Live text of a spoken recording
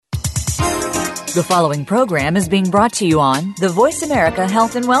The following program is being brought to you on the Voice America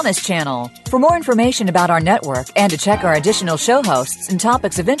Health and Wellness Channel. For more information about our network and to check our additional show hosts and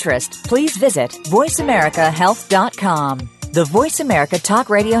topics of interest, please visit voiceamericahealth.com. The Voice America Talk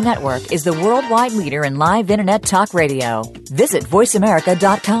Radio Network is the worldwide leader in live Internet talk radio. Visit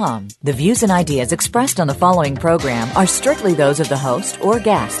voiceamerica.com. The views and ideas expressed on the following program are strictly those of the host or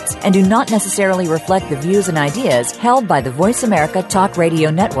guests and do not necessarily reflect the views and ideas held by the Voice America Talk Radio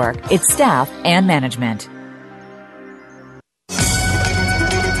Network, its staff, and management.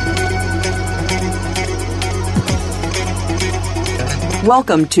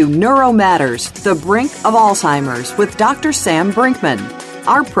 Welcome to Neuro Matters, the brink of Alzheimer's with Dr. Sam Brinkman.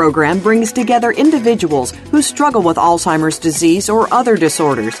 Our program brings together individuals who struggle with Alzheimer's disease or other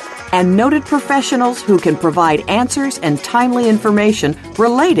disorders and noted professionals who can provide answers and timely information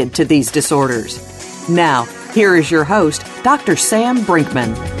related to these disorders. Now, here is your host, Dr. Sam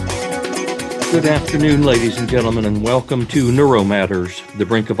Brinkman. Good afternoon, ladies and gentlemen, and welcome to Neuro Matters, the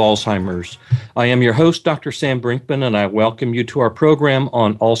brink of Alzheimer's. I am your host, Dr. Sam Brinkman, and I welcome you to our program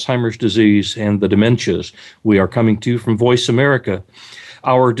on Alzheimer's disease and the dementias. We are coming to you from Voice America.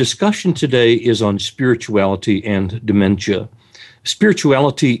 Our discussion today is on spirituality and dementia.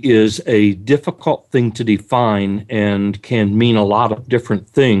 Spirituality is a difficult thing to define and can mean a lot of different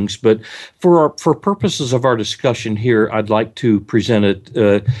things, but for purposes of our discussion here, I'd like to present it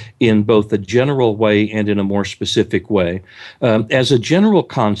in both a general way and in a more specific way. As a general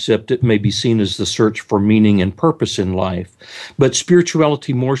concept, it may be seen as the search for meaning and purpose in life, but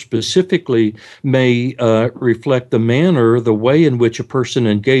spirituality more specifically may reflect the manner, the way in which a person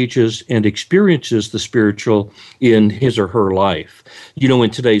engages and experiences the spiritual in his or her life. You know, in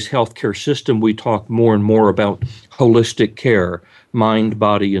today's healthcare system, we talk more and more about holistic care, mind,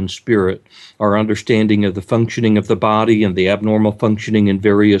 body, and spirit. Our understanding of the functioning of the body and the abnormal functioning in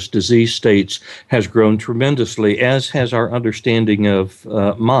various disease states has grown tremendously, as has our understanding of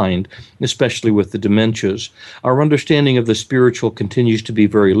mind, especially with the dementias. Our understanding of the spiritual continues to be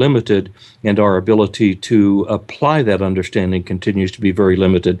very limited, and our ability to apply that understanding continues to be very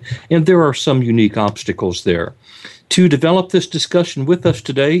limited. And there are some unique obstacles there. To develop this discussion with us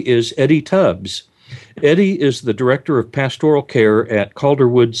today is Eddie Tubbs. Eddie is the Director of Pastoral Care at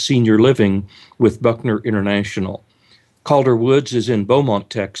Calderwood Senior Living with Buckner International. Calderwoods is in Beaumont,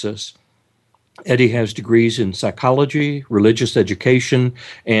 Texas. Eddie has degrees in psychology, religious education,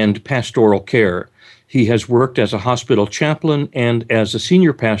 and pastoral care. He has worked as a hospital chaplain and as a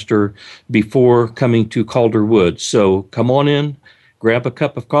senior pastor before coming to Calderwood. So come on in. Grab a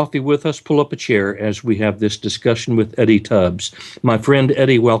cup of coffee with us, pull up a chair as we have this discussion with Eddie Tubbs. My friend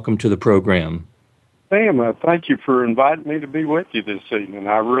Eddie, welcome to the program. Sam, thank you for inviting me to be with you this evening.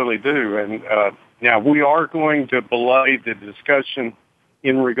 I really do. And now we are going to belay the discussion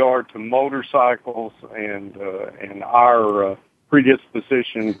in regard to motorcycles and our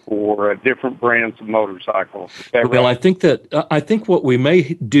predisposition for different brands of motorcycles. Well, right? I think what we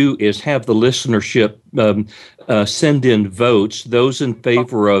may do is have the listenership send in votes. Those in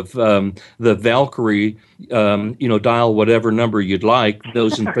favor of the Valkyrie, dial whatever number you'd like.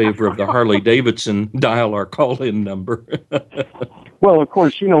 Those in favor of the Harley Davidson, dial our call-in number. Well, of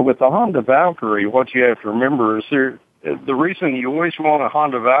course, with the Honda Valkyrie, what you have to remember is the reason you always want a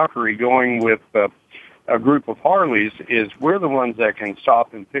Honda Valkyrie going with a group of Harleys is we're the ones that can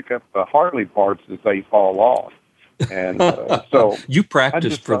stop and pick up the Harley parts as they fall off. And so you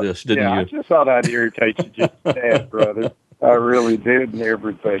practiced for this, didn't you? I just thought I'd irritate you just a tad, brother. I really did and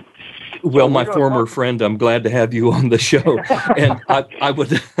everything. Well, my former friend, I'm glad to have you on the show. And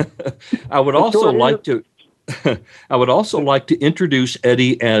I would also like to introduce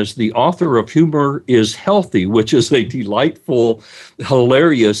Eddie as the author of Humor is Healthy, which is a delightful,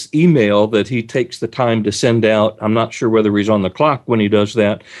 hilarious email that he takes the time to send out. I'm not sure whether he's on the clock when he does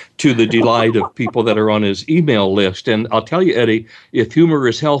that, to the delight of people that are on his email list. And I'll tell you, Eddie, if humor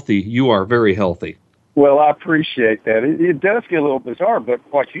is healthy, you are very healthy. Well, I appreciate that. It does get a little bizarre, but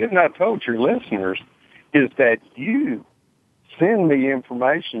what you have not told your listeners is that you send me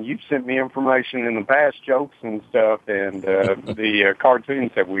information. You've sent me information in the past, jokes and stuff, and the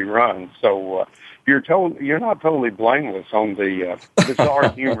cartoons that we run. So you're not totally blameless on the bizarre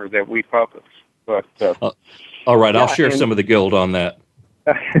humor that we publish. But all right, I'll share some of the guilt on that.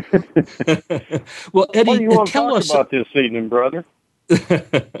 Well, Eddie, what do you want to talk about this evening, brother?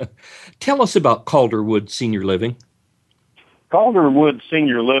 Tell us about Calderwood Senior Living. Calderwood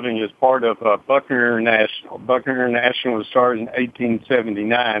Senior Living is part of Buckner International. Buckner International was started in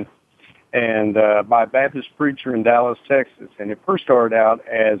 1879 and by a Baptist preacher in Dallas, Texas. And it first started out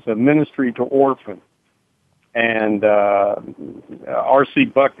as a ministry to orphans. And R.C.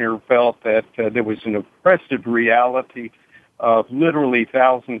 Buckner felt that there was an oppressive reality of literally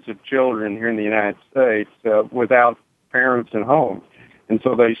thousands of children here in the United States without parents at home. And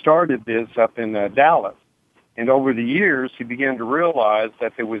so they started this up in Dallas. And over the years, he began to realize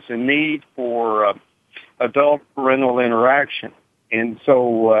that there was a need for adult parental interaction. And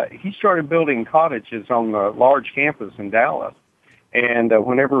so he started building cottages on the large campus in Dallas. And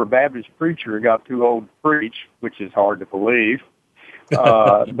whenever a Baptist preacher got too old to preach, which is hard to believe,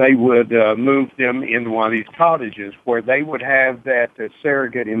 they would move them into one of these cottages where they would have that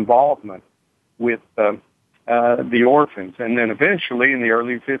surrogate involvement with the orphans. And then eventually, in the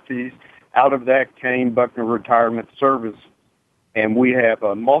early 50s, out of that came Buckner Retirement Service. And we have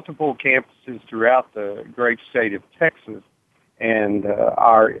multiple campuses throughout the great state of Texas. And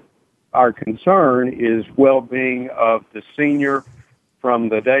our concern is well-being of the senior from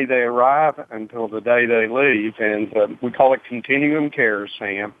the day they arrive until the day they leave. And we call it continuum care,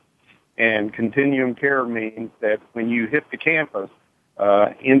 Sam. And continuum care means that when you hit the campus,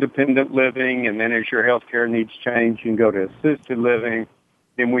 independent living, and then as your health care needs change, you can go to assisted living.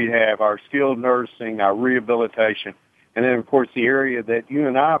 Then we have our skilled nursing, our rehabilitation. And then, of course, the area that you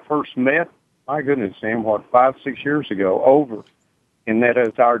and I first met, my goodness, Sam, 5-6 years ago, over. And that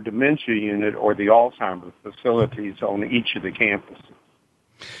is our dementia unit or the Alzheimer's facilities on each of the campuses.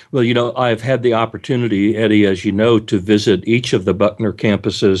 Well, I've had the opportunity, Eddie, as you know, to visit each of the Buckner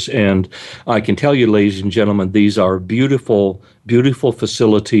campuses, and I can tell you, ladies and gentlemen, these are beautiful, beautiful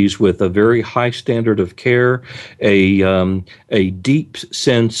facilities with a very high standard of care, a deep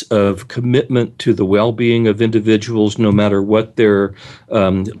sense of commitment to the well-being of individuals, no matter what their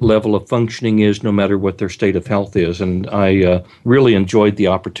level of functioning is, no matter what their state of health is. And I really enjoyed the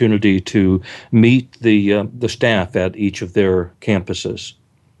opportunity to meet the staff at each of their campuses.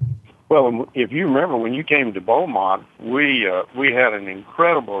 Well, if you remember when you came to Beaumont, we had an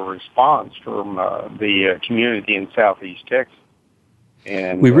incredible response from the community in Southeast Texas.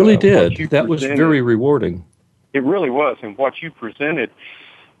 And we really did. That was very rewarding. It really was. And what you presented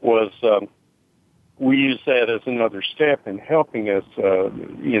was, we used that as another step in helping us,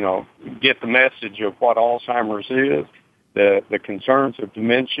 get the message of what Alzheimer's is, the concerns of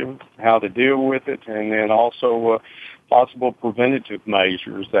dementia, how to deal with it, and then also possible preventative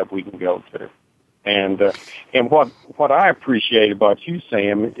measures that we can go to. And what I appreciate about you,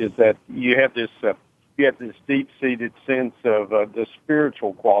 Sam, is that you have this deep-seated sense of the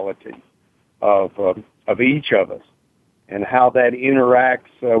spiritual quality of each of us and how that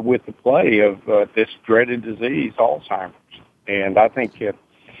interacts with the play of this dreaded disease, Alzheimer's. And I think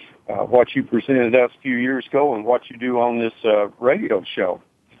what you presented us a few years ago and what you do on this radio show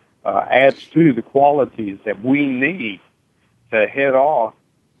adds to the qualities that we need to head off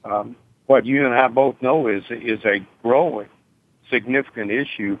what you and I both know is a growing, significant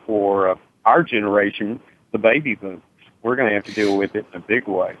issue for our generation, the baby boomers. We're going to have to deal with it in a big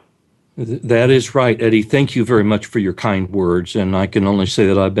way. That is right, Eddie. Thank you very much for your kind words, and I can only say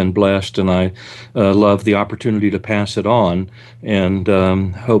that I've been blessed, and I love the opportunity to pass it on, and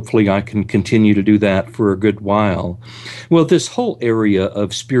hopefully I can continue to do that for a good while. Well, this whole area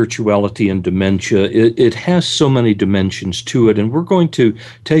of spirituality and dementia, it has so many dimensions to it, and we're going to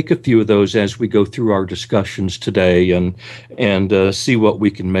take a few of those as we go through our discussions today and see what we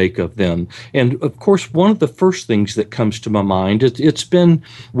can make of them. And, of course, one of the first things that comes to my mind, it's been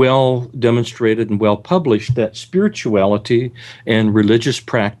well demonstrated and well published that spirituality and religious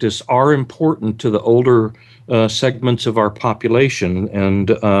practice are important to the older segments of our population. And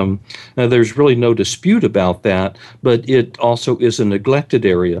there's really no dispute about that, but it also is a neglected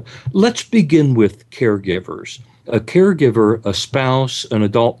area. Let's begin with caregivers. A caregiver, a spouse, an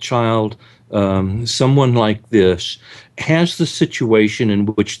adult child, someone like this has the situation in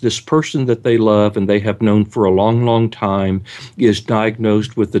which this person that they love and they have known for a long, long time is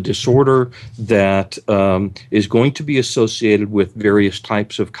diagnosed with a disorder that is going to be associated with various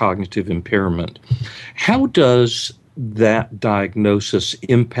types of cognitive impairment. How does that diagnosis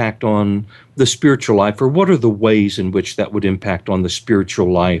impact on the spiritual life, or what are the ways in which that would impact on the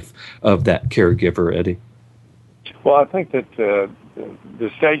spiritual life of that caregiver, Eddie? Well, I think that the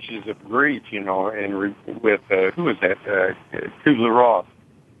stages of grief, and with who was that? Kubler-Ross,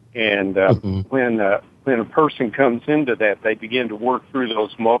 and when a person comes into that, they begin to work through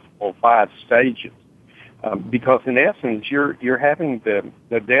those multiple 5 stages, because in essence, you're having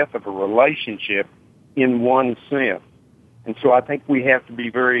the death of a relationship in one sense, and so I think we have to be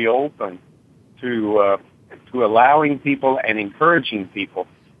very open to allowing people and encouraging people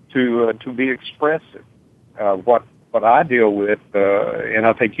to be expressive. what I deal with, and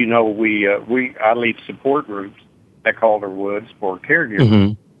I think I lead support groups at Calderwoods for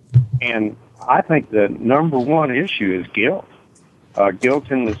caregivers, Mm-hmm. and I think the number one issue is guilt. Guilt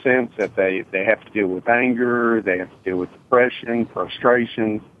in the sense that they have to deal with anger, they have to deal with depression,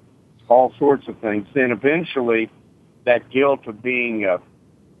 frustration, all sorts of things. Then eventually, that guilt of being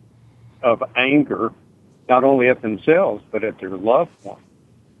of anger, not only at themselves but at their loved one.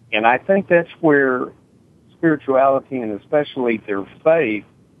 And I think that's where spirituality and especially their faith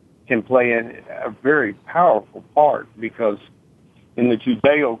can play a very powerful part, because in the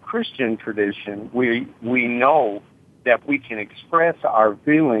Judeo-Christian tradition, we know that we can express our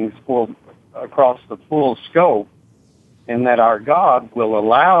feelings across the full scope, and that our God will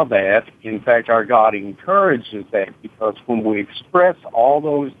allow that. In fact, our God encourages that, because when we express all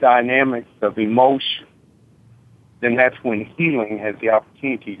those dynamics of emotion, then that's when healing has the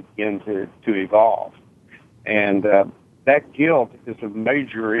opportunity to begin to evolve. And that guilt is a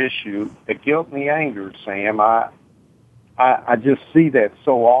major issue. The guilt and the anger, Sam, I just see that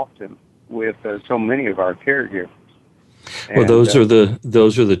so often with so many of our caregivers. Well, those are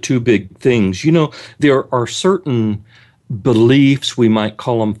the two big things. There are certain beliefs, we might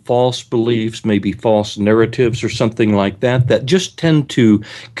call them false beliefs, maybe false narratives or something like that, that just tend to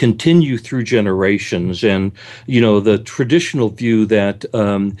continue through generations. And, the traditional view that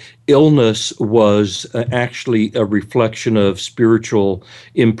illness was actually a reflection of spiritual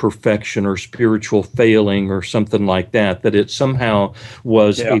imperfection or spiritual failing or something like that, that it somehow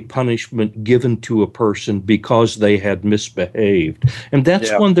was a punishment given to a person because they had misbehaved. And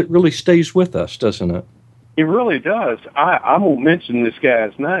that's one that really stays with us, doesn't it? It really does. I won't mention this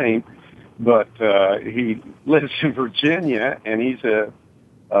guy's name, but he lives in Virginia, and he's a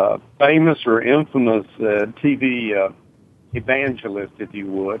famous or infamous TV evangelist, if you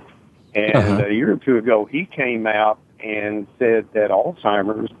would. And a year or two ago, he came out and said that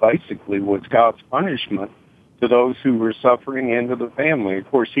Alzheimer's basically was God's punishment to those who were suffering and to the family. Of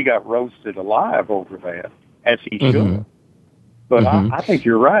course, he got roasted alive over that, as he should. But I think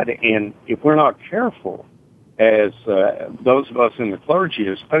you're right. And if we're not careful, as those of us in the clergy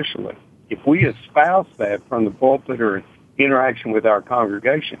especially, if we espouse that from the pulpit or interaction with our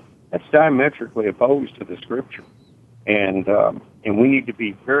congregation, that's diametrically opposed to the Scripture. And we need to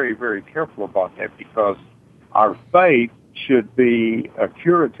be very, very careful about that, because our faith should be a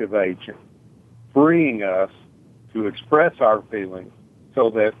curative agent, freeing us to express our feelings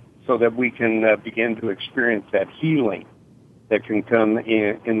so that we can begin to experience that healing that can come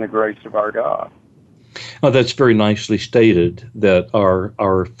in the grace of our God. Oh, that's very nicely stated, that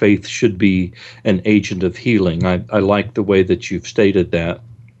our faith should be an agent of healing. I like the way that you've stated that.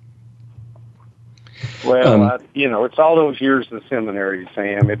 Well, it's all those years of seminary,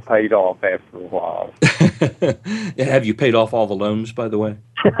 Sam. It paid off after a while. Have you paid off all the loans, by the way?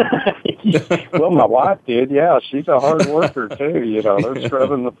 Well, my wife did, yeah. She's a hard worker, too. They're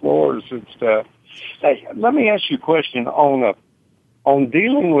scrubbing the floors and stuff. Hey, let me ask you a question on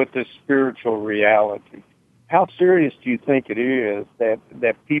dealing with this spiritual reality. How serious do you think it is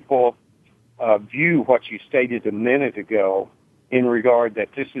that people view what you stated a minute ago in regard that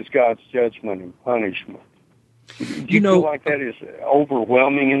this is God's judgment and punishment? Do you feel like that is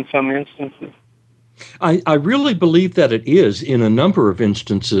overwhelming in some instances? I really believe that it is in a number of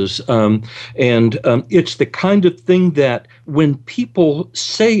instances. And it's the kind of thing that when people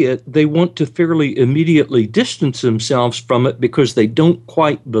say it, they want to fairly immediately distance themselves from it because they don't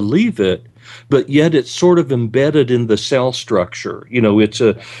quite believe it. But yet it's sort of embedded in the cell structure.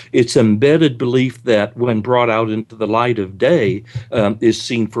 It's embedded belief that when brought out into the light of day is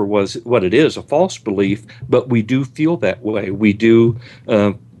seen for what it is, a false belief. But we do feel that way. We do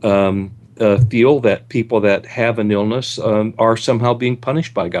feel that people that have an illness are somehow being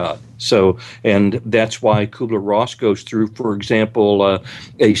punished by God. So, and that's why Kubler-Ross goes through, for example,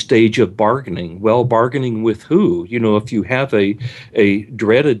 a stage of bargaining. Well, bargaining with who? If you have a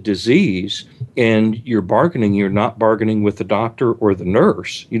dreaded disease and you're bargaining, you're not bargaining with the doctor or the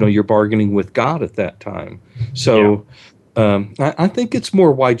nurse. You're bargaining with God at that time. So. I think it's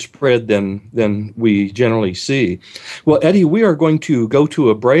more widespread than we generally see. Well, Eddie, we are going to go to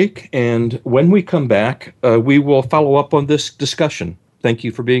a break, and when we come back, we will follow up on this discussion. Thank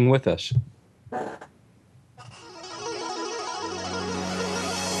you for being with us.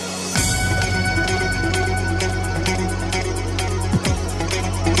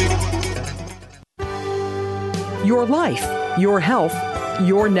 Your life, your health,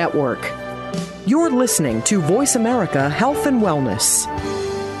 your network. You're listening to Voice America Health and Wellness.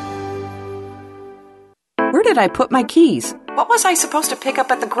 Where did I put my keys? What was I supposed to pick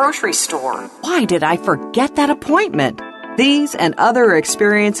up at the grocery store? Why did I forget that appointment? These and other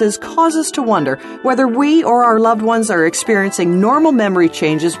experiences cause us to wonder whether we or our loved ones are experiencing normal memory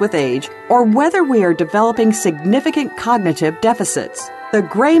changes with age or whether we are developing significant cognitive deficits. The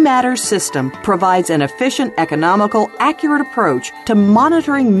Gray Matters system provides an efficient, economical, accurate approach to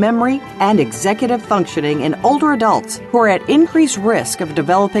monitoring memory and executive functioning in older adults who are at increased risk of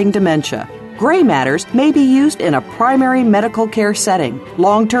developing dementia. Gray Matters may be used in a primary medical care setting,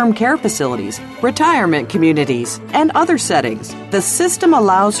 long-term care facilities, retirement communities, and other settings. The system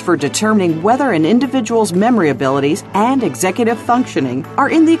allows for determining whether an individual's memory abilities and executive functioning are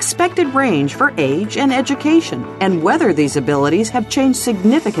in the expected range for age and education, and whether these abilities have changed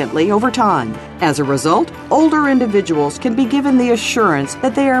significantly over time. As a result, older individuals can be given the assurance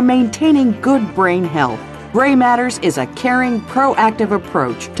that they are maintaining good brain health. Gray Matters is a caring, proactive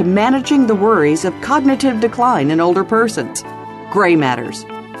approach to managing the worries of cognitive decline in older persons. Gray Matters.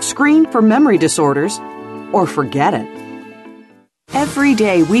 Screen for memory disorders or forget it. Every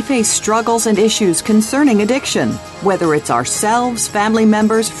day we face struggles and issues concerning addiction, whether it's ourselves, family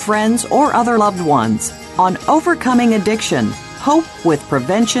members, friends, or other loved ones. On Overcoming Addiction, Hope with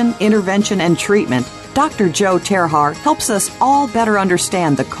Prevention, Intervention, and Treatment, Dr. Joe Terhar helps us all better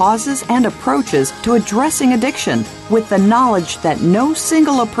understand the causes and approaches to addressing addiction with the knowledge that no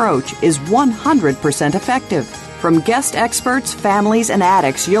single approach is 100% effective. From guest experts, families, and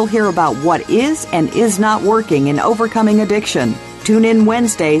addicts, you'll hear about what is and is not working in overcoming addiction. Tune in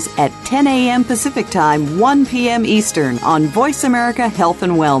Wednesdays at 10 a.m. Pacific Time, 1 p.m. Eastern on Voice America Health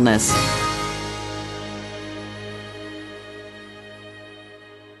and Wellness.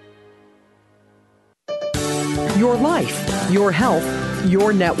 Your life, your health,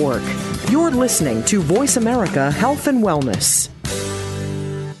 your network. You're listening to Voice America Health and Wellness.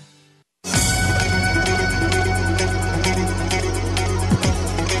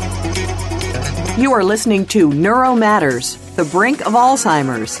 You are listening to Neuro Matters, the brink of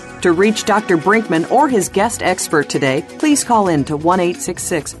Alzheimer's. To reach Dr. Brinkman or his guest expert today, please call in to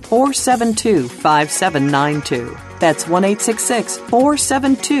 1-866-472-5792. That's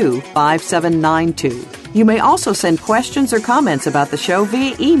 1-866-472-5792. You may also send questions or comments about the show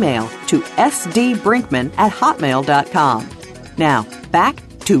via email to sdbrinkman@hotmail.com. Now, back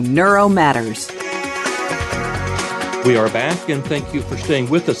to Neuro Matters. We are back, and thank you for staying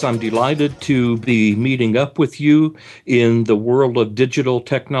with us. I'm delighted to be meeting up with you in the world of digital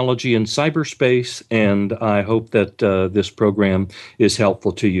technology and cyberspace, and I hope that this program is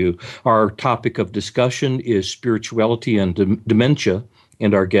helpful to you. Our topic of discussion is spirituality and dementia,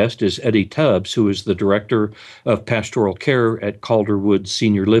 and our guest is Eddie Tubbs, who is the Director of Pastoral Care at Calderwood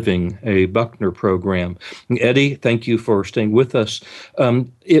Senior Living, a Buckner program. Eddie, thank you for staying with us.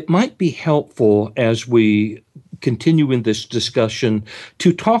 It might be helpful as we continue in this discussion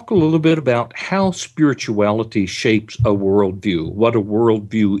to talk a little bit about how spirituality shapes a worldview, what a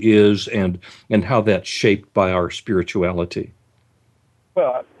worldview is, and how that's shaped by our spirituality.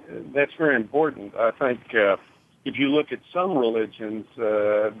 Well, that's very important. I think if you look at some religions,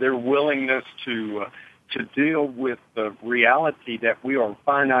 their willingness to deal with the reality that we are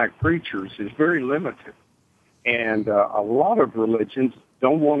finite creatures is very limited. And a lot of religions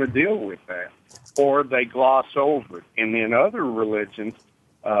don't want to deal with that, or they gloss over it. And then other religions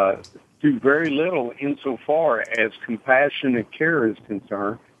do very little insofar as compassionate care is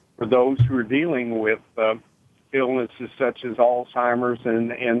concerned for those who are dealing with illnesses such as Alzheimer's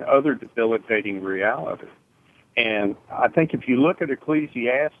and other debilitating realities. And I think if you look at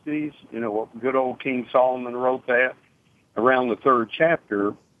Ecclesiastes, good old King Solomon wrote that around the 3rd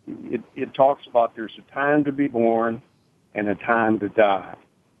chapter. It talks about there's a time to be born and a time to die.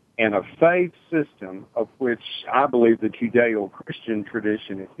 And a faith system, of which I believe the Judeo-Christian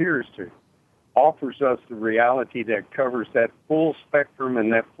tradition adheres to, offers us the reality that covers that full spectrum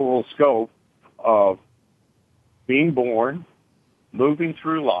and that full scope of being born, moving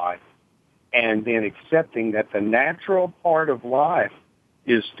through life, and then accepting that the natural part of life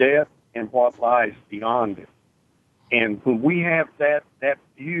is death and what lies beyond it. And when we have that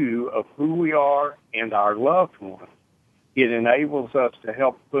view of who we are and our loved ones, it enables us to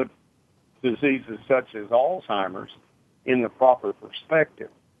help put diseases such as Alzheimer's in the proper perspective,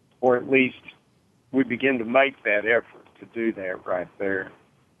 or at least we begin to make that effort to do that right there.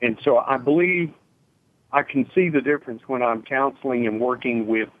 And so I believe I can see the difference when I'm counseling and working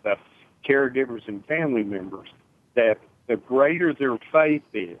with caregivers and family members, that the greater their faith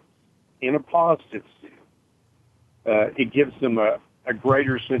is in a positive sense, it gives them a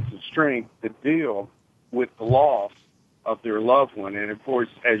greater sense of strength to deal with the loss of their loved one. And of course,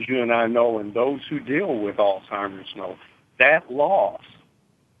 as you and I know, and those who deal with Alzheimer's know, that loss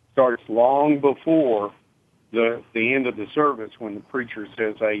starts long before the end of the service when the preacher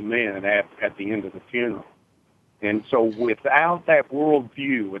says amen at the end of the funeral. And so without that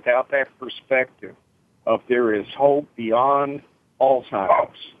worldview, without that perspective of there is hope beyond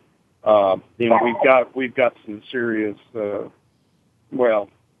Alzheimer's, then we've got some serious, that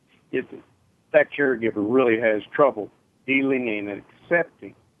caregiver really has trouble dealing and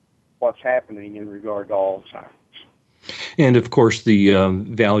accepting what's happening in regard to Alzheimer's. And of course, the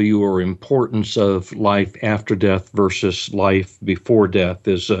value or importance of life after death versus life before death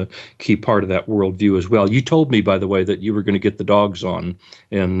is a key part of that worldview as well. You told me, by the way, that you were going to get the dogs on,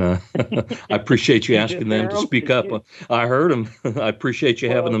 and I appreciate you asking them to speak up. I heard them. I appreciate you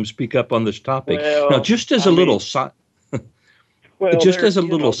having them speak up on this topic. Now, just as a little side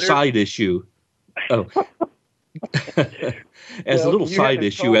issue. Oh. As a little side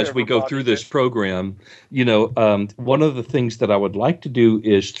issue, as we go through this program, one of the things that I would like to do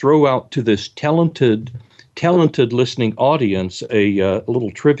is throw out to this talented listening audience a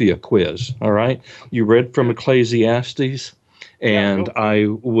little trivia quiz. All right. You read from Ecclesiastes, and I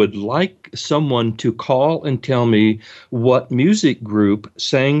would like someone to call and tell me what music group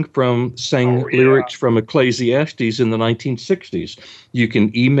sang lyrics from Ecclesiastes in the 1960s. You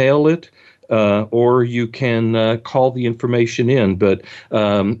can email it. Or you can call the information in, but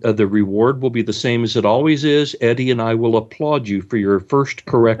the reward will be the same as it always is. Eddie and I will applaud you for your first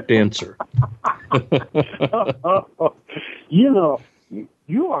correct answer. You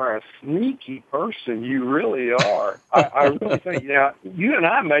are a sneaky person. You really are. I really think, you and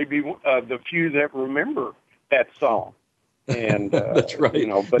I may be the few that remember that song. And that's right.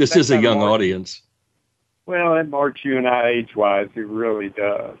 But this is a young audience. Well, it marks you and I age-wise. It really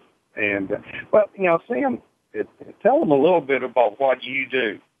does. And, Sam, tell them a little bit about what you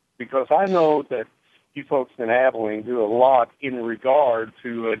do, because I know that you folks in Abilene do a lot in regard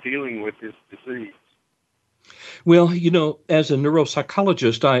to dealing with this disease. Well, as a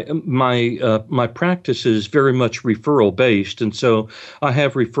neuropsychologist, my practice is very much referral based, and so I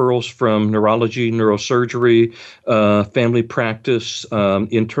have referrals from neurology, neurosurgery, family practice,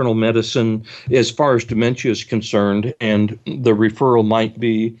 internal medicine, as far as dementia is concerned, and the referral might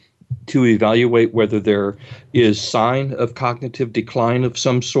be to evaluate whether there is sign of cognitive decline of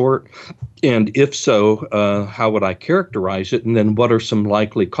some sort, and if so, how would I characterize it, and then what are some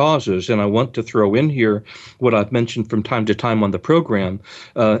likely causes? And I want to throw in here what I've mentioned from time to time on the program.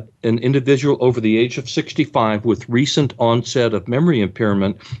 An individual over the age of 65 with recent onset of memory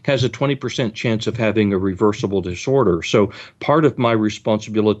impairment has a 20% chance of having a reversible disorder. So part of my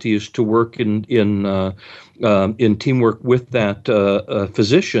responsibility is to work in teamwork with that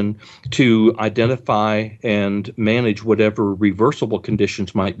physician to identify and manage whatever reversible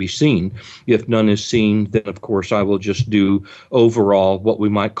conditions might be seen. If none is seen, then of course I will just do overall what we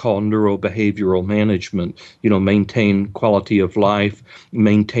might call neurobehavioral management, maintain quality of life,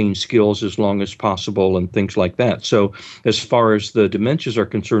 maintain skills as long as possible, and things like that. So as far as the dementias are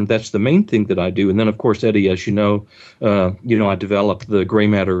concerned, that's the main thing that I do. And then of course, Eddie, as you know, I developed the Gray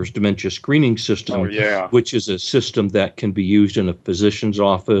Matters Dementia Screening System, which is a system that can be used in a physician's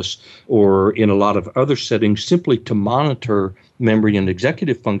office or in a lot of other settings simply to monitor memory and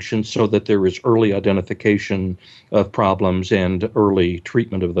executive function so that there is early identification of problems and early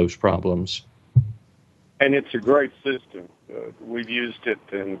treatment of those problems. And it's a great system. We've used it,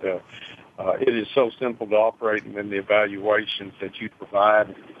 and it is so simple to operate, and then the evaluations that you provide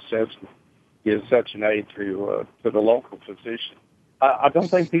and the assessment is such an aid to the local physician. I don't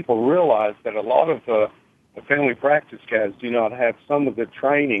think people realize that a lot of the family practice guys do not have some of the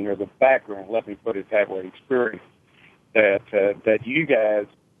training or the background, let me put it that way, experience that you guys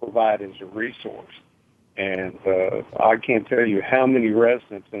provide as a resource. And I can't tell you how many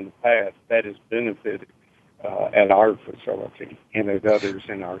residents in the past that has benefited at our facility and at others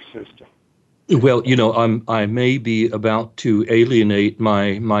in our system. Well, I may be about to alienate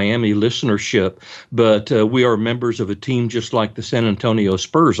my Miami listenership, but we are members of a team just like the San Antonio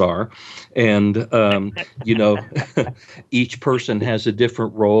Spurs are. And, each person has a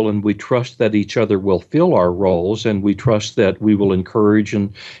different role, and we trust that each other will fill our roles, and we trust that we will encourage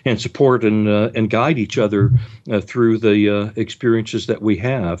and support and guide each other through the experiences that we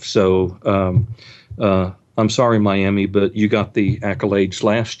have. So I'm sorry, Miami, but you got the accolades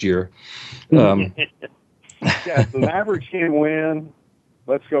last year. Yeah, the Mavericks can win.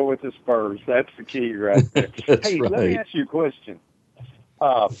 Let's go with the Spurs. That's the key right there. That's right. Let me ask you a question.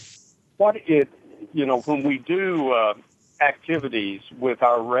 When we do activities with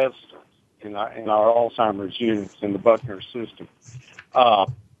our residents in our Alzheimer's units in the Buckner system, do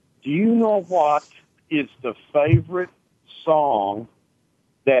you know what is the favorite song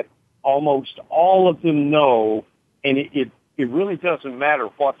that almost all of them know, and it really doesn't matter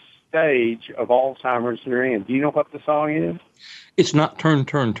what stage of Alzheimer's they're in. Do you know what the song is? It's not Turn,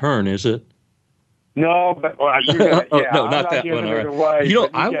 Turn, Turn, is it? No, but you're gonna, Oh, yeah, no, I'm not not that giving one. All it right. away. You know,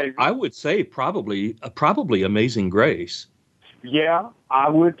 But I would say probably Amazing Grace. yeah, I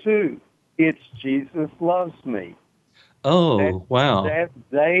would too. It's Jesus Loves Me. Wow. That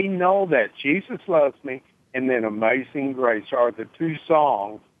they know that Jesus Loves Me, and then Amazing Grace are the two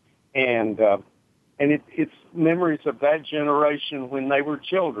songs, and it's memories of that generation when they were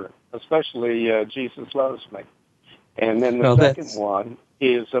children, especially Jesus Loves Me, and then the second one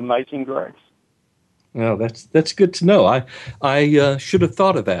is Amazing Grace. Well, that's good to know. I should have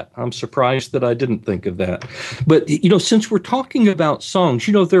thought of that. I'm surprised that I didn't think of that. But, since we're talking about songs,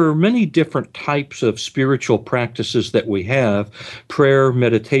 there are many different types of spiritual practices that we have, prayer,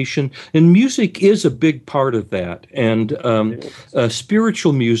 meditation, and music is a big part of that. And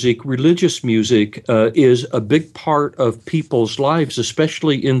spiritual music, religious music is a big part of people's lives,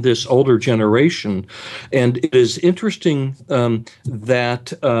 especially in this older generation. And it is interesting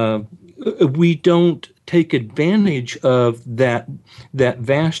that we don't take advantage of that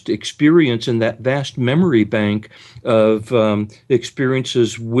vast experience and that vast memory bank of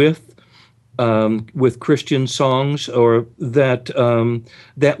experiences with Christian songs, or that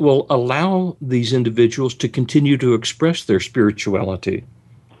will allow these individuals to continue to express their spirituality.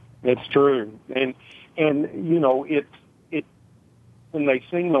 It's true, and it when they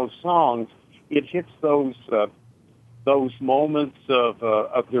sing those songs, it hits those moments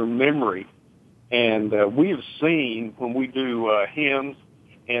of their memory. And we have seen when we do hymns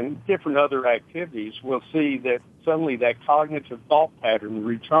and different other activities, we'll see that suddenly that cognitive thought pattern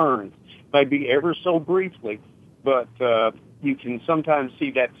returns, maybe ever so briefly, but you can sometimes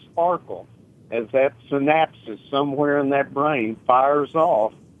see that sparkle as that synapses somewhere in that brain fires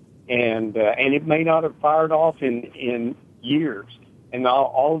off, and it may not have fired off in years, and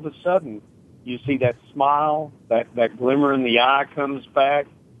all of a sudden you see that smile, that glimmer in the eye comes back,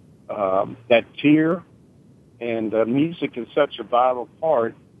 that tear, and music is such a vital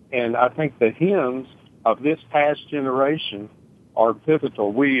part. And I think the hymns of this past generation are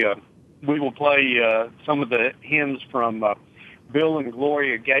pivotal. We will play some of the hymns from Bill and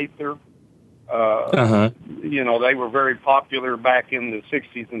Gloria Gaither. They were very popular back in the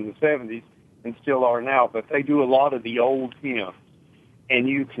 60s and the 70s and still are now, but they do a lot of the old hymns. And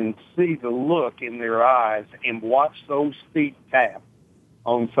you can see the look in their eyes and watch those feet tap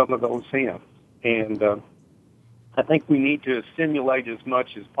on some of those hymns. And I think we need to stimulate as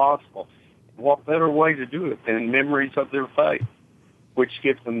much as possible. What better way to do it than memories of their faith, which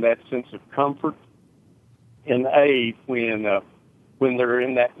gives them that sense of comfort and aid when they're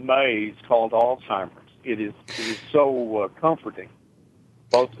in that maze called Alzheimer's. It is so comforting.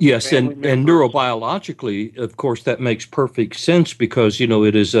 Yes, and neurobiologically, of course, that makes perfect sense because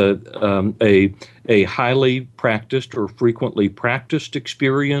it is a highly practiced or frequently practiced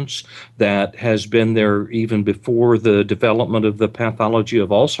experience that has been there even before the development of the pathology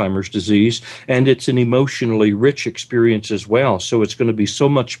of Alzheimer's disease, and it's an emotionally rich experience as well. So it's going to be so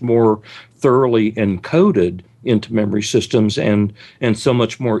much more thoroughly encoded into memory systems and so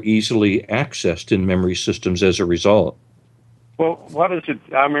much more easily accessed in memory systems as a result. Well, what is it?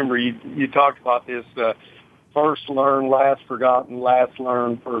 I remember you talked about this, first learned, last forgotten, last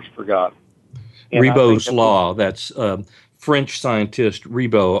learned, first forgotten. And Ribot's law, that's French scientist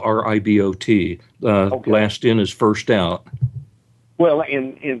Ribot, R-I-B-O-T, okay. Last in is first out. Well,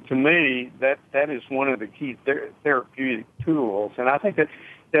 and to me, that is one of the key therapeutic tools, and I think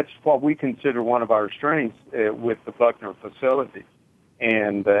that's what we consider one of our strengths with the Buckner facility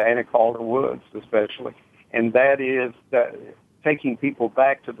and at Calder Woods especially, and that is that taking people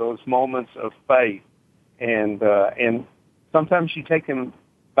back to those moments of faith, and sometimes you take them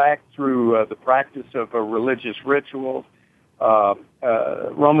back through the practice of a religious ritual.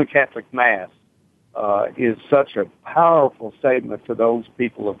 Roman Catholic Mass is such a powerful statement to those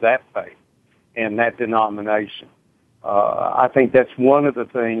people of that faith and that denomination. I think that's one of the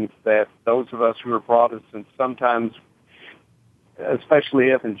things that those of us who are Protestants sometimes,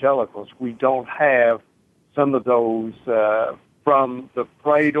 especially evangelicals, we don't have some of those from the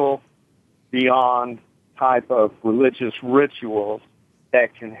cradle beyond type of religious rituals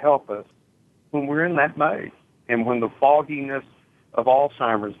that can help us when we're in that maze and when the fogginess of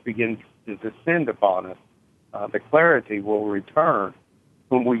Alzheimer's begins to descend upon us. The clarity will return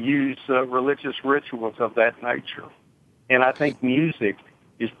when we use religious rituals of that nature. And I think music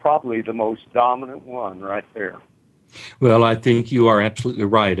is probably the most dominant one right there. Well, I think you are absolutely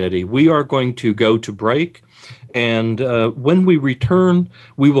right, Eddie. We are going to go to break. And when we return,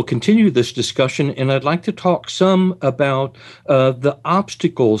 we will continue this discussion. And I'd like to talk some about the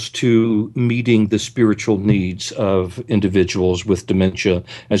obstacles to meeting the spiritual needs of individuals with dementia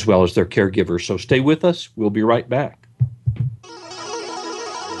as well as their caregivers. So stay with us. We'll be right back.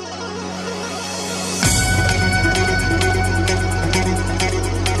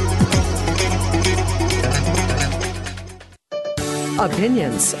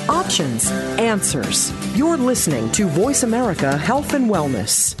 Opinions, options, answers. You're listening to Voice America Health and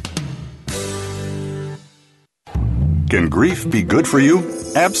Wellness. Can grief be good for you?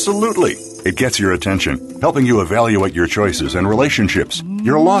 Absolutely. It gets your attention, helping you evaluate your choices and relationships.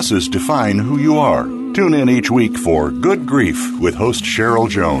 Your losses define who you are. Tune in each week for Good Grief with host Cheryl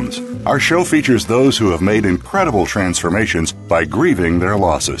Jones. Our show features those who have made incredible transformations by grieving their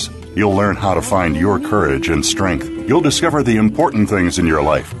losses. You'll learn how to find your courage and strength. You'll discover the important things in your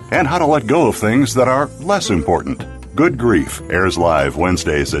life and how to let go of things that are less important. Good Grief airs live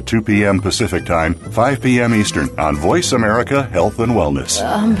Wednesdays at 2 p.m. Pacific Time, 5 p.m. Eastern on Voice America Health and Wellness.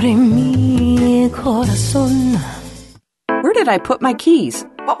 Where did I put my keys?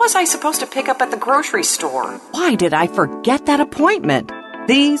 What was I supposed to pick up at the grocery store? Why did I forget that appointment?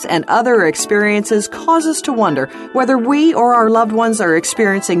 These and other experiences cause us to wonder whether we or our loved ones are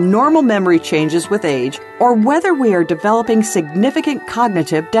experiencing normal memory changes with age or whether we are developing significant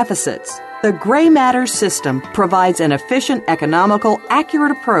cognitive deficits. The Gray Matters system provides an efficient, economical,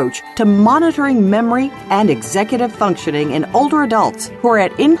 accurate approach to monitoring memory and executive functioning in older adults who are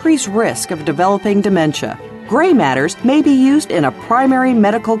at increased risk of developing dementia. Gray Matters may be used in a primary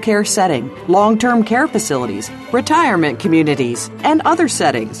medical care setting, long-term care facilities, retirement communities, and other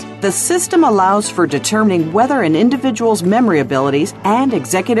settings. The system allows for determining whether an individual's memory abilities and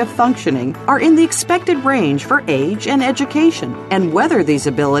executive functioning are in the expected range for age and education, and whether these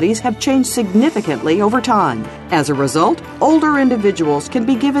abilities have changed significantly over time. As a result, older individuals can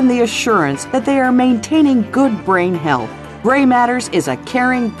be given the assurance that they are maintaining good brain health. Gray Matters is a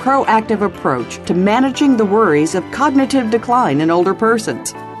caring, proactive approach to managing the worries of cognitive decline in older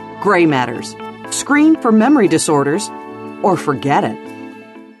persons. Gray Matters. Screen for memory disorders or forget it.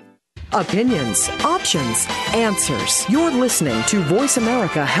 Opinions, options, answers. You're listening to Voice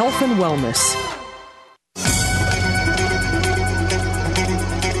America Health and Wellness.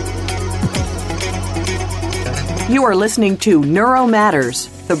 You are listening to Neuro Matters,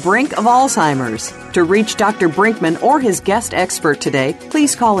 the brink of Alzheimer's. To reach Dr. Brinkman or his guest expert today,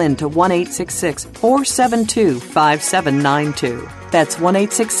 please call in to 1-866-472-5792. That's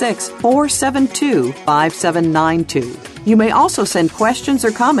 1-866-472-5792. You may also send questions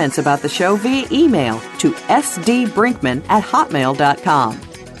or comments about the show via email to sdbrinkman@hotmail.com.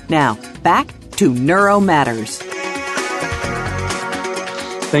 Now, back to Neuro Matters.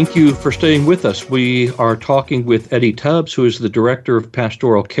 Thank you for staying with us. We are talking with Eddie Tubbs, who is the Director of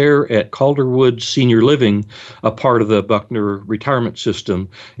Pastoral Care at Calderwood Senior Living, a part of the Buckner Retirement System.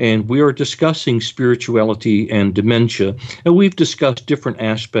 And we are discussing spirituality and dementia. And we've discussed different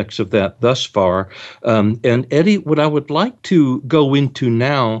aspects of that thus far. And Eddie, what I would like to go into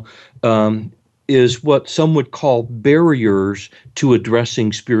now is what some would call barriers to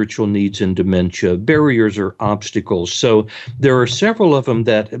addressing spiritual needs in dementia. Barriers are obstacles. So there are several of them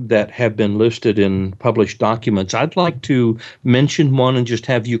that have been listed in published documents. I'd like to mention one and just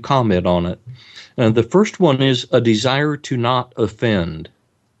have you comment on it. The first one is a desire to not offend.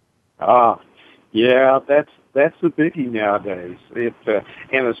 Yeah, that's a biggie nowadays.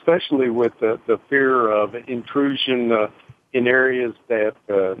 And especially with the fear of intrusion in areas that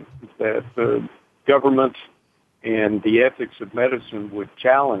the government and the ethics of medicine would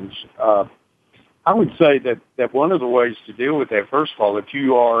challenge. I would say that one of the ways to deal with that, first of all, if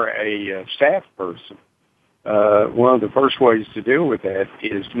you are a staff person, one of the first ways to deal with that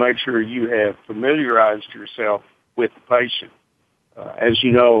is to make sure you have familiarized yourself with the patient. As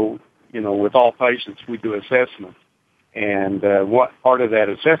you know, with all patients, we do assessment. And what part of that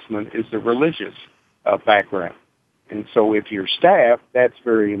assessment is the religious background. And so if you're staff, that's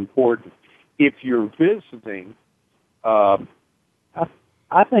very important. If you're visiting, I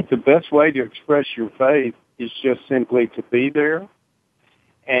think the best way to express your faith is just simply to be there.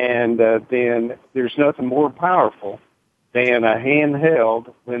 And then there's nothing more powerful than a hand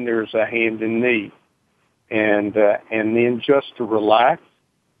held when there's a hand in need. And then just to relax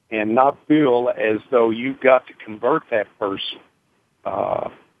and not feel as though you've got to convert that person.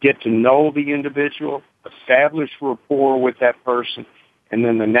 Get to know the individual, establish rapport with that person, and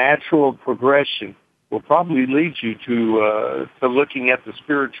then the natural progression will probably lead you to looking at the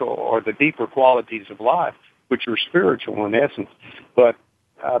spiritual or the deeper qualities of life which are spiritual in essence. But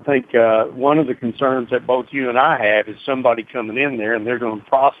I think one of the concerns that both you and I have is somebody coming in there and they're going to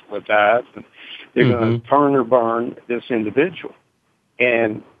proselytize and they're going to turn or burn this individual.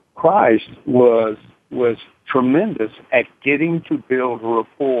 And Christ was tremendous at getting to build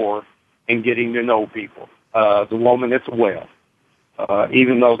rapport and getting to know people. The woman at the well,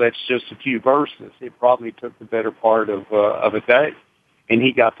 even though that's just a few verses, it probably took the better part of a day. And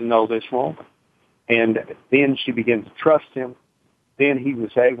he got to know this woman. And then she began to trust him. Then he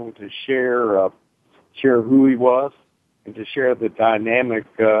was able to share who he was and to share the dynamic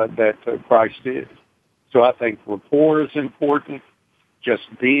that Christ is. So I think rapport is important, just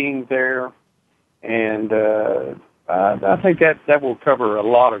being there, and I think that will cover a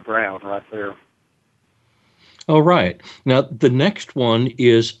lot of ground right there. All right. Now, the next one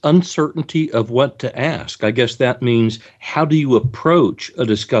is uncertainty of what to ask. I guess that means, how do you approach a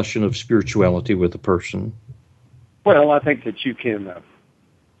discussion of spirituality with a person? Well, I think that you can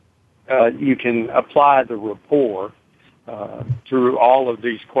apply the rapport through all of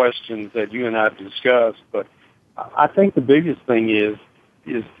these questions that you and I have discussed. But I think the biggest thing is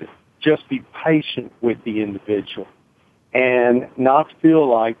to just be patient with the individual and not feel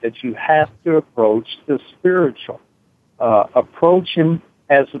like that you have to approach the spiritual. Approach him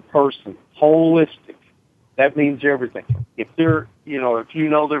as a person, holistic. That means everything. If they're, if you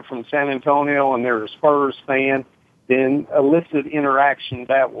know they're from San Antonio and they're a Spurs fan, then elicit interaction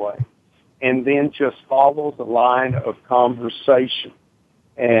that way. And then just follow the line of conversation.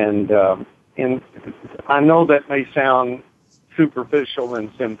 And I know that may sound superficial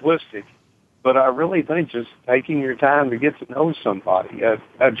and simplistic, but I really think just taking your time to get to know somebody,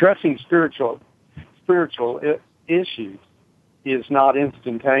 addressing spiritual issues is not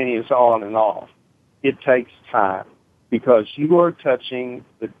instantaneous on and off. It takes time because you are touching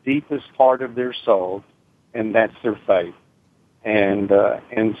the deepest part of their soul, and that's their faith. And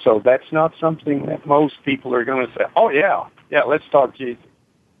so that's not something that most people are going to say, oh, yeah, let's talk Jesus.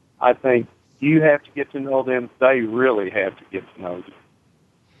 I think you have to get to know them. They really have to get to know you.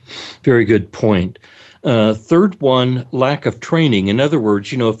 Very good point. Third one, lack of training. In other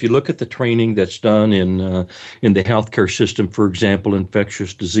words, if you look at the training that's done in the healthcare system, for example,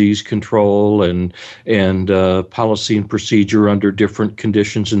 infectious disease control and policy and procedure under different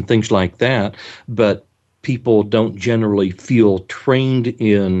conditions and things like that, but people don't generally feel trained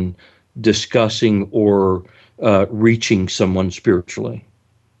in discussing or reaching someone spiritually.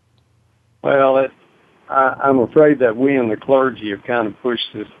 Well, I'm afraid that we in the clergy have kind of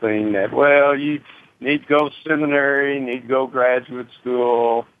pushed this thing that, well, you need to go to seminary, need to go graduate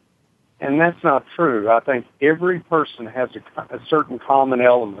school, and that's not true. I think every person has a certain common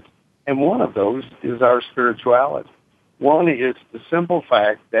element, and one of those is our spirituality. One is the simple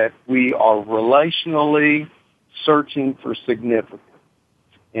fact that we are relationally searching for significance,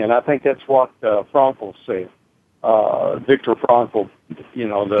 and I think that's what Frankl said. Viktor Frankl,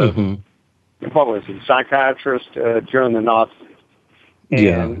 what was he, psychiatrist during the Nazis.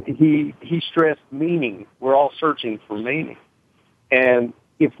 And he stressed meaning. We're all searching for meaning. And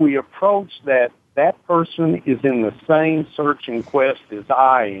if we approach that person is in the same search and quest as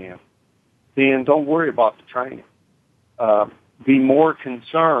I am, then don't worry about the training. Be more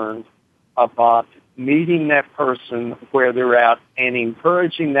concerned about meeting that person where they're at and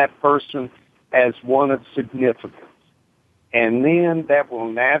encouraging that person as one of significance. And then that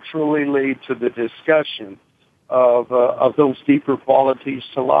will naturally lead to the discussion of those deeper qualities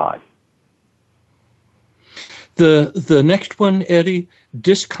to life. The next one, Eddie,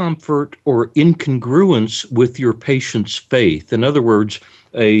 discomfort or incongruence with your patient's faith. In other words,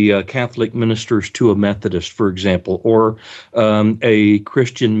 a Catholic ministers to a Methodist, for example, or a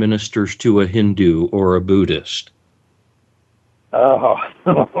Christian ministers to a Hindu or a Buddhist. Oh,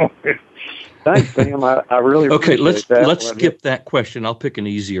 thanks, Sam. I really okay. Let's skip that question. I'll pick an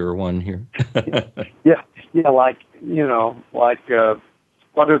easier one here. yeah.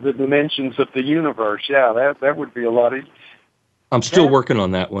 What are the dimensions of the universe? Yeah, that would be a lot easier. I'm still working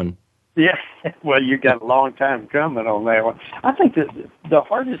on that one. Yeah, well, you got a long time coming on that one. I think that the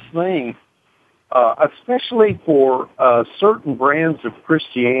hardest thing, especially for certain brands of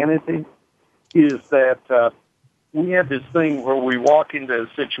Christianity, is that we have this thing where we walk into a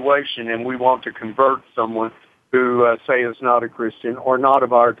situation and we want to convert someone who, say, is not a Christian or not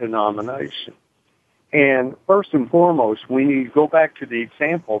of our denomination. And first and foremost, we need to go back to the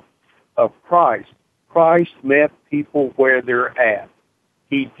example of Christ. Christ met people where they're at.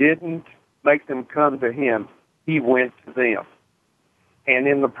 He didn't make them come to him. He went to them. And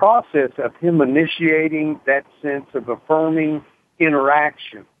in the process of him initiating that sense of affirming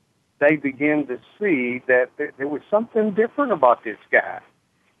interaction, they begin to see that there was something different about this guy.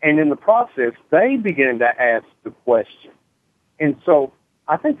 And in the process, they begin to ask the question. And so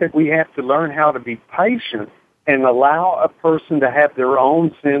I think that we have to learn how to be patient and allow a person to have their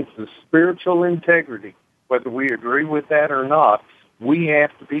own sense of spiritual integrity. Whether we agree with that or not, we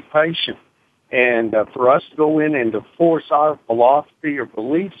have to be patient. And for us to go in and to force our philosophy or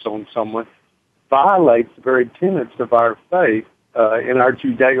beliefs on someone violates the very tenets of our faith in our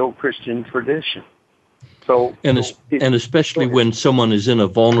Judeo-Christian tradition. So, and especially when someone is in a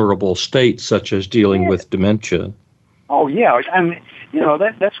vulnerable state, such as dealing with dementia. Oh, yeah. I mean,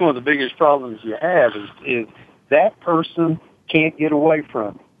 that's one of the biggest problems you have is that person can't get away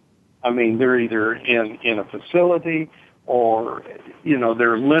from it. I mean, they're either in a facility or,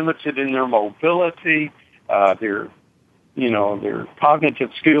 they're limited in their mobility. Their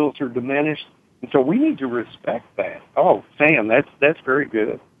cognitive skills are diminished. And so we need to respect that. Oh, Sam, that's very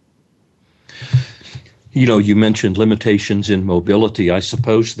good. You mentioned limitations in mobility. I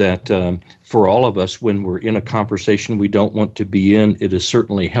suppose that for all of us, when we're in a conversation we don't want to be in, it is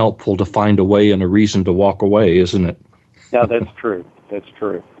certainly helpful to find a way and a reason to walk away, isn't it? Yeah, that's true. That's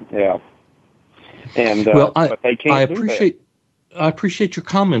true. Yeah. And but they can't I appreciate your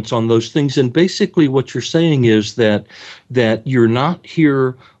comments on those things. And basically what you're saying is that you're not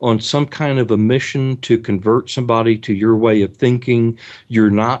here on some kind of a mission to convert somebody to your way of thinking. You're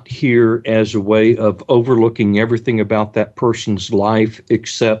not here as a way of overlooking everything about that person's life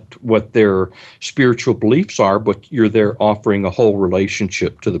except what their spiritual beliefs are, but you're there offering a whole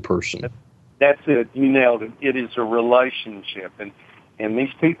relationship to the person. That's it. You nailed it. It is a relationship. And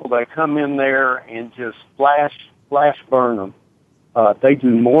these people that come in there and just flash burn them, they do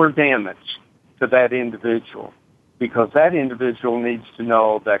more damage to that individual because that individual needs to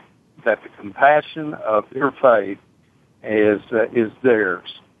know that the compassion of their faith is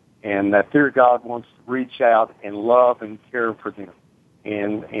theirs and that their God wants to reach out and love and care for them.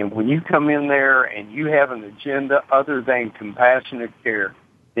 And when you come in there and you have an agenda other than compassionate care,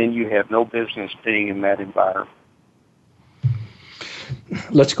 then you have no business being in that environment.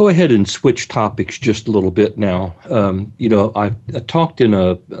 Let's go ahead and switch topics just a little bit now. I talked in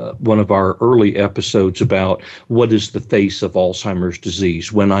one of our early episodes about what is the face of Alzheimer's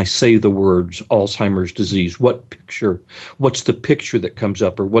disease. When I say the words Alzheimer's disease, what's the picture that comes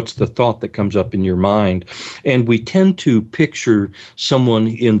up, or what's the thought that comes up in your mind? And we tend to picture someone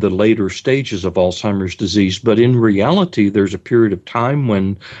in the later stages of Alzheimer's disease, but in reality, there's a period of time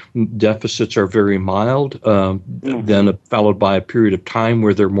when deficits are very mild, then followed by a period of time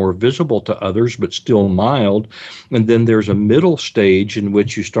where they're more visible to others, but still mild. And then there's a middle stage in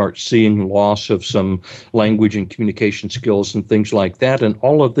which you start seeing loss of some language and communication skills and things like that. And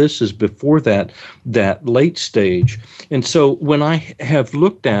all of this is before that late stage. And so when I have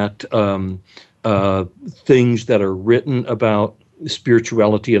looked at things that are written about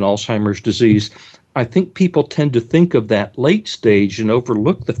spirituality and Alzheimer's disease, I think people tend to think of that late stage and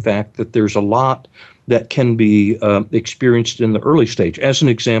overlook the fact that there's a lot that can be experienced in the early stage. As an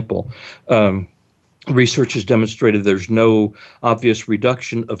example, research has demonstrated there's no obvious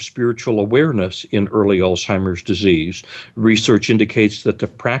reduction of spiritual awareness in early Alzheimer's disease. Research indicates that the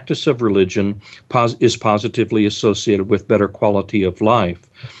practice of religion is positively associated with better quality of life.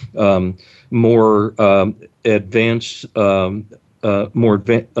 More advanced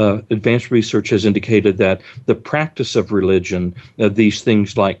research has indicated that the practice of religion, these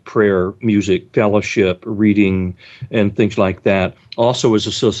things like prayer, music, fellowship, reading, and things like that, also is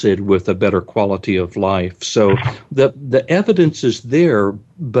associated with a better quality of life. So the evidence is there,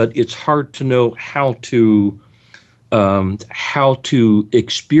 but it's hard to know how to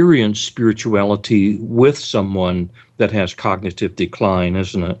experience spirituality with someone that has cognitive decline,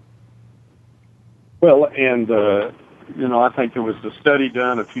 isn't it? Well, and I think there was a study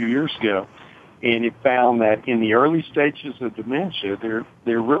done a few years ago, and it found that in the early stages of dementia, there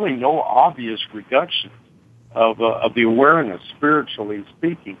are really no obvious reduction of the awareness, spiritually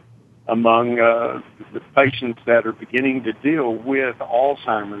speaking, among the patients that are beginning to deal with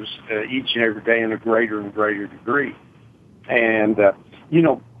Alzheimer's each and every day in a greater and greater degree. And,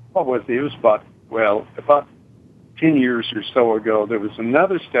 what was it? It was about 10 years or so ago, there was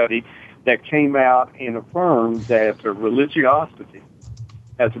another study that came out and affirmed that religiosity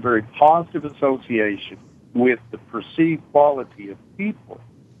has a very positive association with the perceived quality of people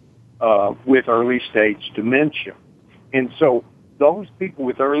with early-stage dementia. And so those people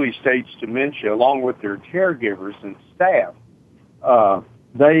with early-stage dementia, along with their caregivers and staff,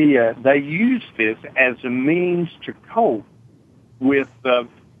 they use this as a means to cope with the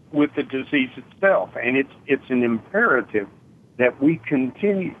disease itself. And it's an imperative that we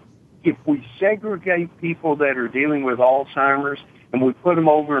continue if we segregate people that are dealing with Alzheimer's and we put them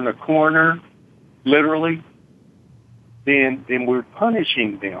over in a corner, literally, then we're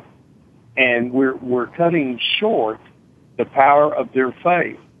punishing them, and we're cutting short the power of their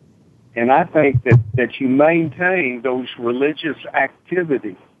faith. And I think that you maintain those religious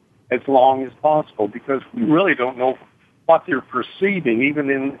activities as long as possible, because we really don't know what they're perceiving,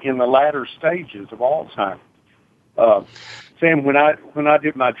 even in the latter stages of Alzheimer's. Sam, when I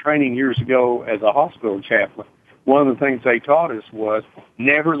did my training years ago as a hospital chaplain, one of the things they taught us was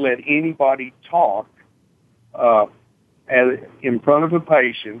never let anybody talk in front of a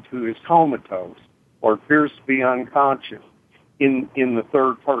patient who is comatose or appears to be unconscious in the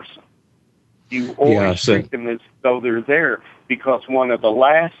third person. You always treat them as though they're there, because one of the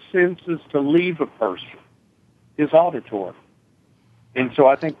last senses to leave a person is auditory. And so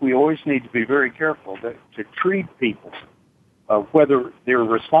I think we always need to be very careful to treat people, whether they're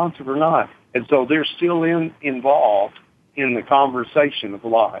responsive or not, as though they're still involved in the conversation of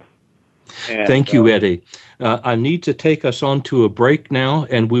life. And, thank you, Eddie. I need to take us on to a break now,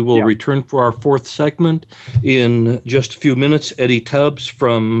 and we will return for our fourth segment in just a few minutes. Eddie Tubbs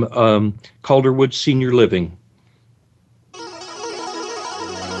from Calderwood Senior Living.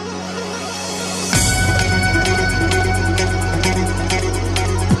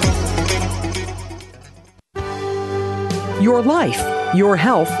 Your life, your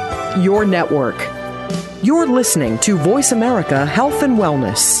health, your network. You're listening to Voice America Health and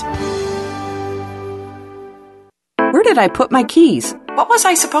Wellness. Where did I put my keys? What was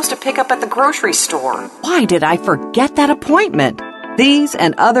I supposed to pick up at the grocery store? Why did I forget that appointment? These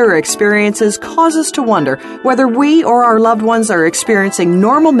and other experiences cause us to wonder whether we or our loved ones are experiencing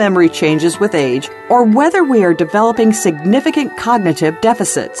normal memory changes with age, or whether we are developing significant cognitive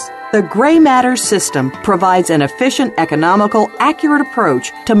deficits. The Gray Matter system provides an efficient, economical, accurate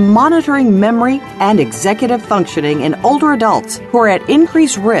approach to monitoring memory and executive functioning in older adults who are at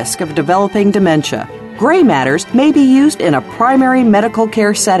increased risk of developing dementia. Gray Matters may be used in a primary medical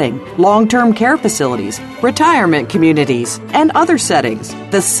care setting, long-term care facilities, retirement communities, and other settings.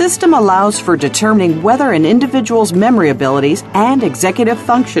 The system allows for determining whether an individual's memory abilities and executive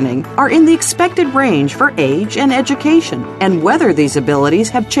functioning are in the expected range for age and education, and whether these abilities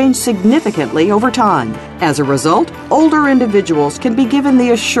have changed significantly over time. As a result, older individuals can be given the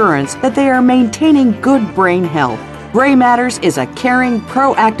assurance that they are maintaining good brain health. Gray Matters is a caring,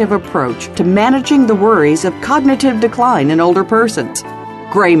 proactive approach to managing the worries of cognitive decline in older persons.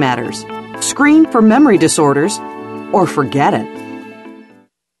 Gray Matters. Screen for memory disorders or forget it.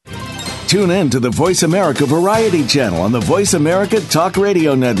 Tune in to the Voice America Variety channel on the Voice America Talk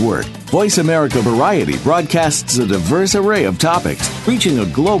Radio Network. Voice America Variety broadcasts a diverse array of topics, reaching a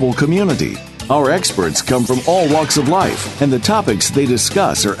global community. Our experts come from all walks of life, and the topics they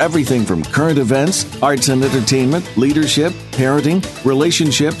discuss are everything from current events, arts and entertainment, leadership, parenting,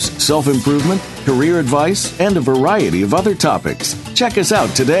 relationships, self-improvement, career advice, and a variety of other topics. Check us out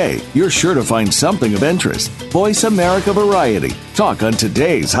today. You're sure to find something of interest. Voice America Variety. Talk on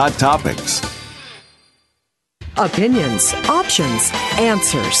today's hot topics. Opinions, options,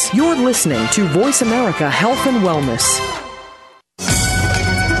 answers. You're listening to Voice America Health and Wellness.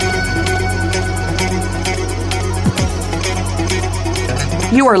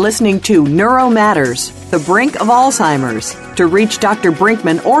 You are listening to Neuro Matters, the brink of Alzheimer's. To reach Dr.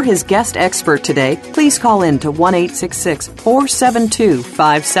 Brinkman or his guest expert today, please call in to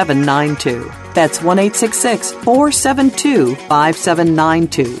 1-866-472-5792. That's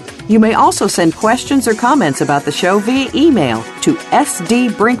 1-866-472-5792. You may also send questions or comments about the show via email to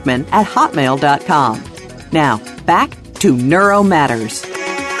sdbrinkman@hotmail.com. Now, back to Neuro Matters.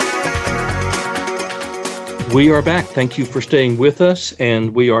 We are back. Thank you for staying with us.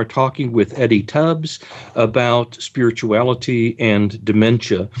 And we are talking with Eddie Tubbs about spirituality and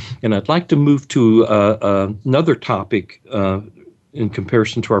dementia. And I'd like to move to another topic in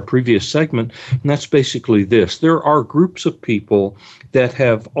comparison to our previous segment, and that's basically this. There are groups of people that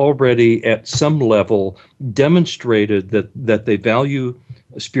have already at some level demonstrated that they value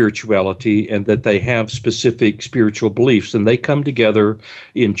spirituality and that they have specific spiritual beliefs, and they come together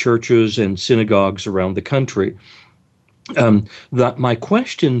in churches and synagogues around the country. My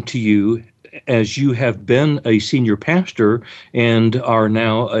question to you, as you have been a senior pastor and are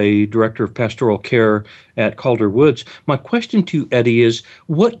now a director of pastoral care at Calder Woods, my question to you, Eddie, is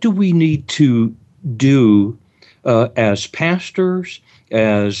what do we need to do as pastors,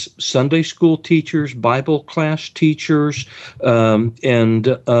 as Sunday school teachers, Bible class teachers, and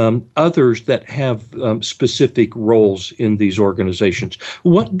others that have specific roles in these organizations?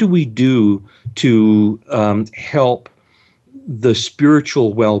 What do we do to help the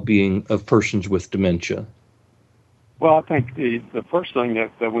spiritual well-being of persons with dementia? Well, I think the first thing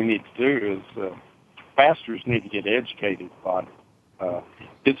that we need to do is pastors need to get educated about it.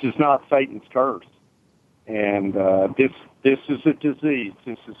 This is not Satan's curse, and this is a disease.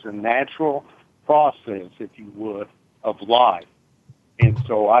 This is a natural process, if you would, of life. And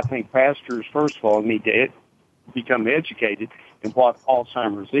so I think pastors, first of all, need to become educated in what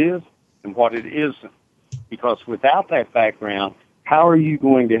Alzheimer's is and what it isn't. Because without that background, how are you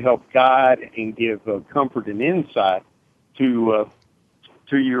going to help guide and give comfort and insight to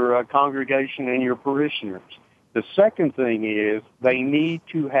your congregation and your parishioners? The second thing is they need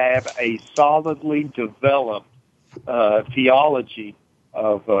to have a solidly developed theology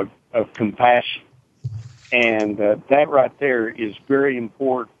of compassion. And that right there is very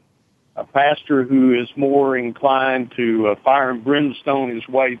important. A pastor who is more inclined to fire and brimstone his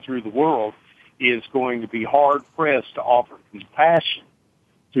way through the world is going to be hard-pressed to offer compassion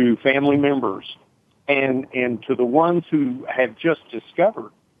to family members and to the ones who have just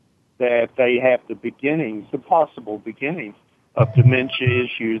discovered that they have the possible beginnings of dementia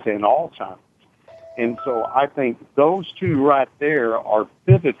issues and Alzheimer's. And so I think those two right there are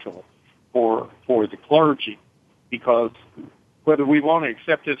pivotal for the clergy, because whether we want to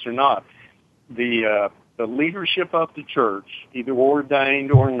accept this or not, the leadership of the church, either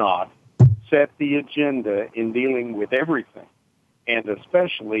ordained or not, set the agenda in dealing with everything, and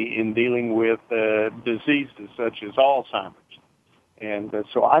especially in dealing with diseases such as Alzheimer's. And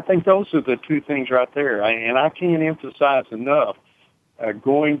so I think those are the two things right there. And I can't emphasize enough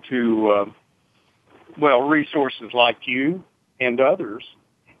going to, resources like you and others,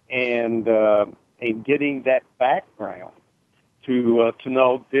 and getting that background to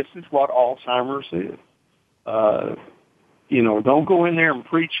know this is what Alzheimer's is. Don't go in there and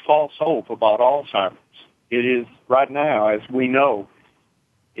preach false hope about Alzheimer's. It is, right now, as we know,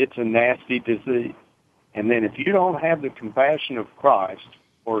 it's a nasty disease. And then if you don't have the compassion of Christ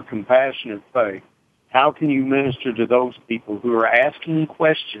or compassion of faith, how can you minister to those people who are asking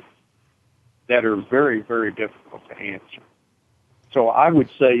questions that are very, very difficult to answer? So I would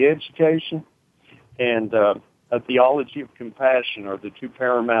say education and a theology of compassion are the two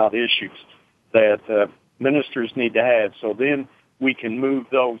paramount issues that ministers need to have. So then we can move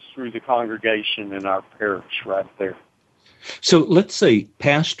those through the congregation in our parish right there. So let's say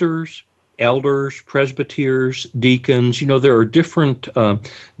pastors, elders, presbyters, deacons, there are different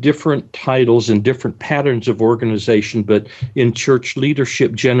titles and different patterns of organization, but in church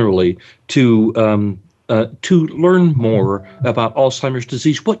leadership generally, to learn more about Alzheimer's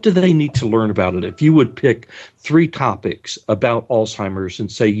disease, what do they need to learn about it? If you would pick 3 topics about Alzheimer's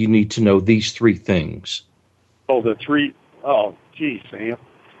and say you need to know these 3 things. Sam.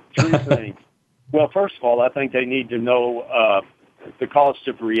 3 things. Well, first of all, I think they need to know the cost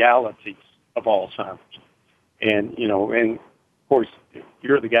of realities of Alzheimer's. And of course,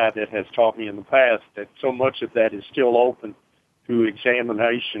 you're the guy that has taught me in the past that so much of that is still open to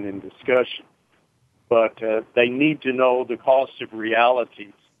examination and discussion. But they need to know the cost of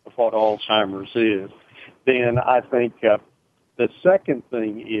realities of what Alzheimer's is. Then I think the second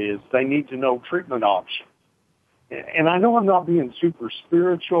thing is they need to know treatment options. And I know I'm not being super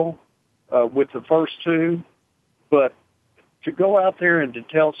spiritual with the first 2, but to go out there and to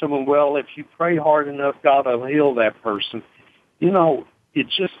tell someone, well, if you pray hard enough, God will heal that person,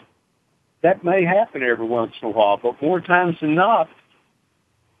 it's just, that may happen every once in a while, but more times than not,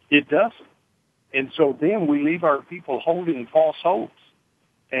 it doesn't. And so then we leave our people holding false hopes.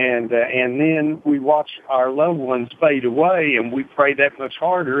 And then we watch our loved ones fade away, and we pray that much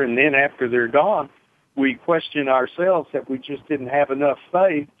harder, and then after they're gone, we question ourselves that we just didn't have enough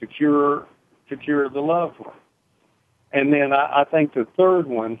faith to cure the loved one. And then I think the third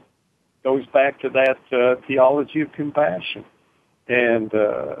one goes back to that theology of compassion. And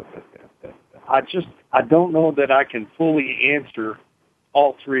I don't know that I can fully answer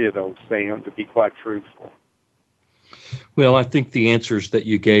all 3 of those, Sam, to be quite truthful. Well, I think the answers that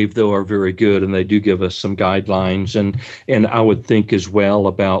you gave, though, are very good, and they do give us some guidelines. And I would think as well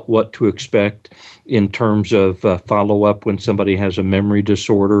about what to expect in terms of follow-up when somebody has a memory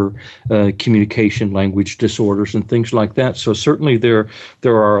disorder, communication language disorders, and things like that. So certainly there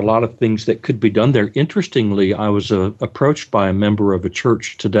are a lot of things that could be done there. Interestingly, I was approached by a member of a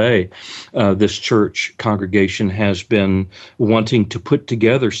church today. This church congregation has been wanting to put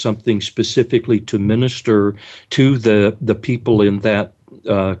together something specifically to minister to the people in that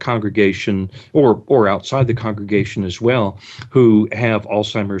congregation or outside the congregation as well who have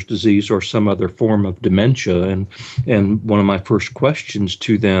Alzheimer's disease or some other form of dementia. And one of my first questions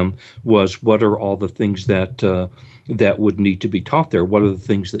to them was, what are all the things that would need to be taught there? What are the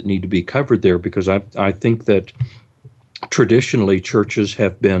things that need to be covered there? Because I think that traditionally churches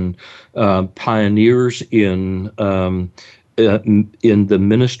have been pioneers in the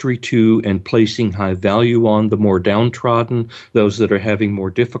ministry to and placing high value on the more downtrodden, those that are having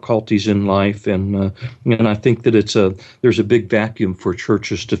more difficulties in life, and I think that there's a big vacuum for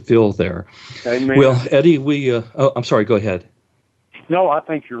churches to fill there. Amen. Well, Eddie, I'm sorry. Go ahead. No, I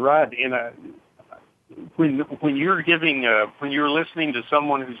think you're right. And when you're listening to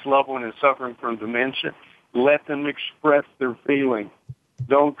someone whose loved one is suffering from dementia, let them express their feelings.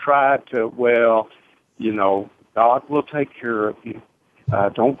 Don't try to, God will take care of you.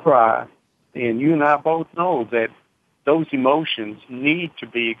 Don't cry. And you and I both know that those emotions need to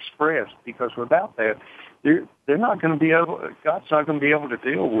be expressed, because without that, they're not going to be able. God's not going to be able to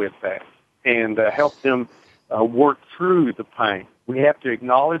deal with that and help them work through the pain. We have to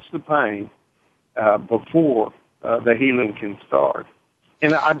acknowledge the pain before the healing can start.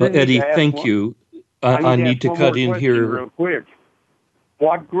 And Eddie, thank you. I need to cut in here real quick.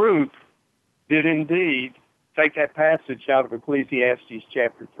 What group did indeed take that passage out of Ecclesiastes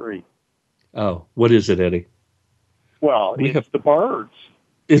chapter 3? Oh, what is it, Eddie? Well, it's the birds.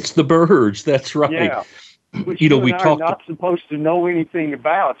 It's the birds. That's right. Yeah. Which we are talked not supposed to know anything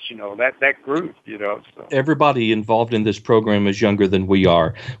about, that group, So. Everybody involved in this program is younger than we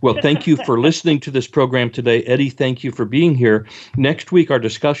are. Well, thank you for listening to this program today. Eddie, thank you for being here. Next week, our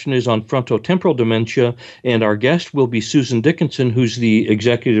discussion is on frontotemporal dementia, and our guest will be Susan Dickinson, who's the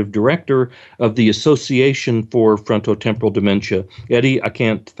executive director of the Association for Frontotemporal Dementia. Eddie, I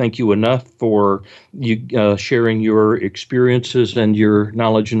can't thank you enough for you sharing your experiences and your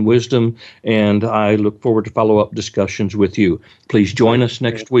knowledge and wisdom, and I look forward to follow-up discussions with you. Please join us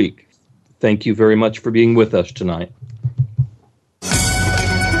next week. Thank you very much for being with us tonight.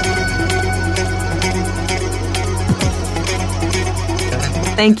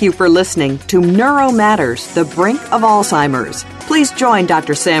 Thank you for listening to Neuro Matters, the brink of Alzheimer's. Please join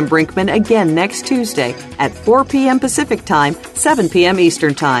Dr. Sam Brinkman again next Tuesday at 4 p.m. Pacific Time, 7 p.m.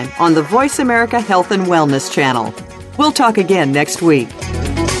 Eastern Time on the Voice America Health and Wellness Channel. We'll talk again next week.